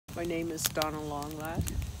My name is Donna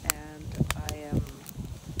Longlade, and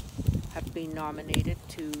have been nominated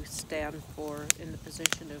to stand in the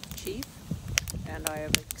position of chief, and I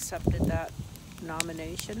have accepted that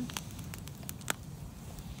nomination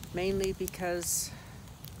mainly because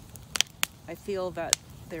I feel that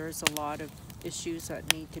there's a lot of issues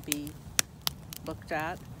that need to be looked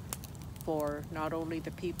at for not only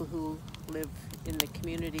the people who live in the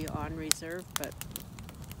community on reserve, but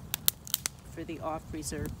for the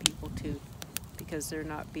off-reserve people too, because they're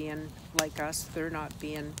not being, like us, they're not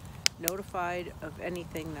being notified of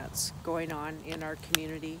anything that's going on in our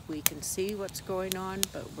community. We can see what's going on,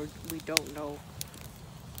 but we don't know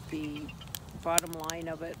the bottom line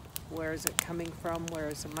of it. Where is it coming from? Where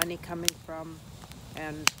is the money coming from?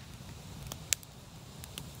 And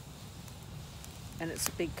it's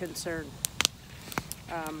a big concern.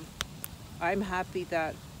 I'm happy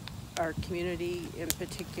that our community in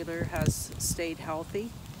particular has stayed healthy,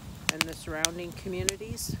 and the surrounding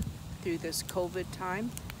communities through this COVID time.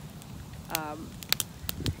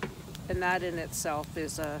 And that in itself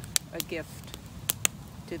is a gift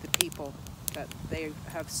to the people, that they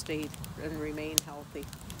have stayed and remain healthy.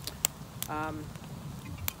 I'm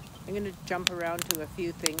going to jump around to a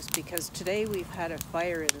few things because today we've had a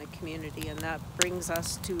fire in the community, and that brings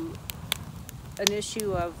us to an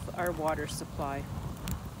issue of our water supply.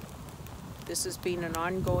 This has been an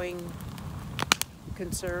ongoing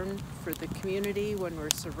concern for the community when we're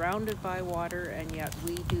surrounded by water, and yet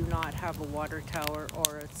we do not have a water tower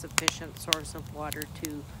or a sufficient source of water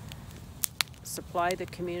to supply the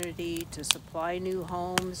community, to supply new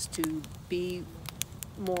homes, to be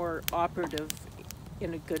more operative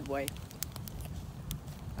in a good way.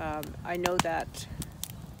 I know that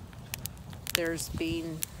there's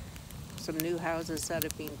been some new houses that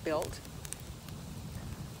have been built.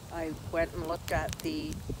 I went and looked at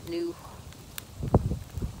the new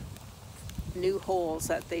holes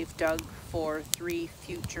that they've dug for 3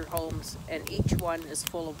 future homes, and each one is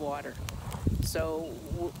full of water. So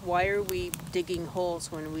why are we digging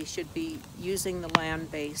holes when we should be using the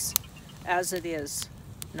land base as it is,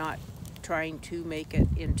 not trying to make it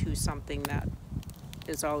into something that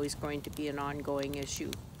is always going to be an ongoing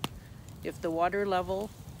issue? If the water level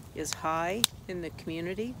is high in the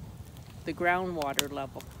community, the groundwater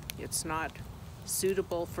level, it's not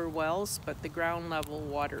suitable for wells, but the ground level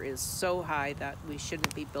water is so high that we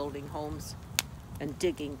shouldn't be building homes and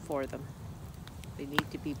digging for them. They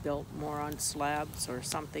need to be built more on slabs or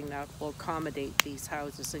something that will accommodate these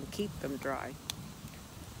houses and keep them dry.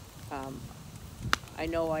 I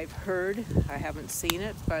know I've heard, I haven't seen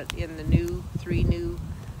it, but in the 3 new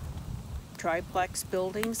triplex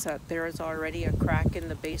buildings that there is already a crack in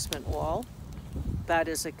the basement wall. That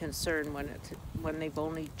is a concern when they've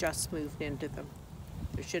only just moved into them.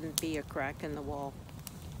 There shouldn't be a crack in the wall,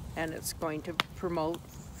 and it's going to promote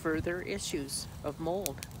further issues of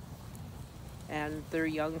mold. And they're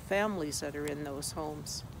young families that are in those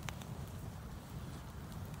homes.